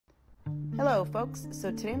Hello folks, so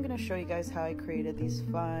today I'm going to show you guys how I created these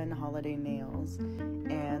fun holiday nails,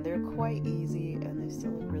 and they're quite easy and they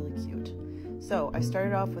still look really cute. So I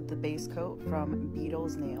started off with the base coat from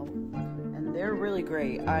Beetle's Nail, and they're really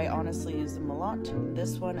great. I honestly use them a lot.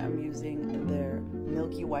 This one I'm using their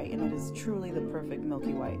milky white, and it is truly the perfect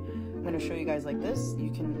milky white. I'm going to show you guys like this. You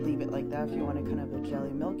can leave it like that if you want a kind of a jelly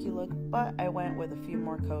milky look, but I went with a few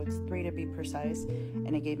more coats, 3 to be precise,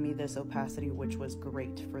 and it gave me this opacity, which was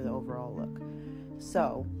great for the overall look.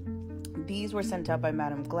 So these were sent out by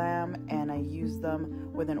Madame Glam, and I used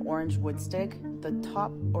them with an orange wood stick. The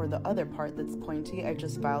top, or the other part that's pointy, I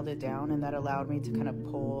just filed it down, and that allowed me to kind of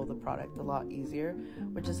pull the product a lot easier,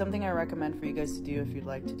 which is something I recommend for you guys to do if you'd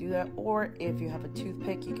like to do that. Or if you have a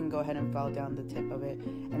toothpick, you can go ahead and file down the tip of it,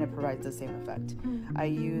 and it provides the same effect. I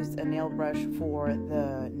used a nail brush for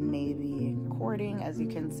the navy cording, as you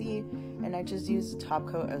can see, and I just used a top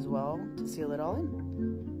coat as well to seal it all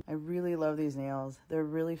in. I really love these nails. They're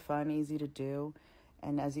really fun, easy to do,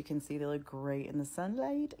 and as you can see, they look great in the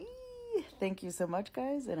sunlight. Thank you so much,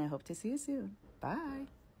 guys, and I hope to see you soon. Bye.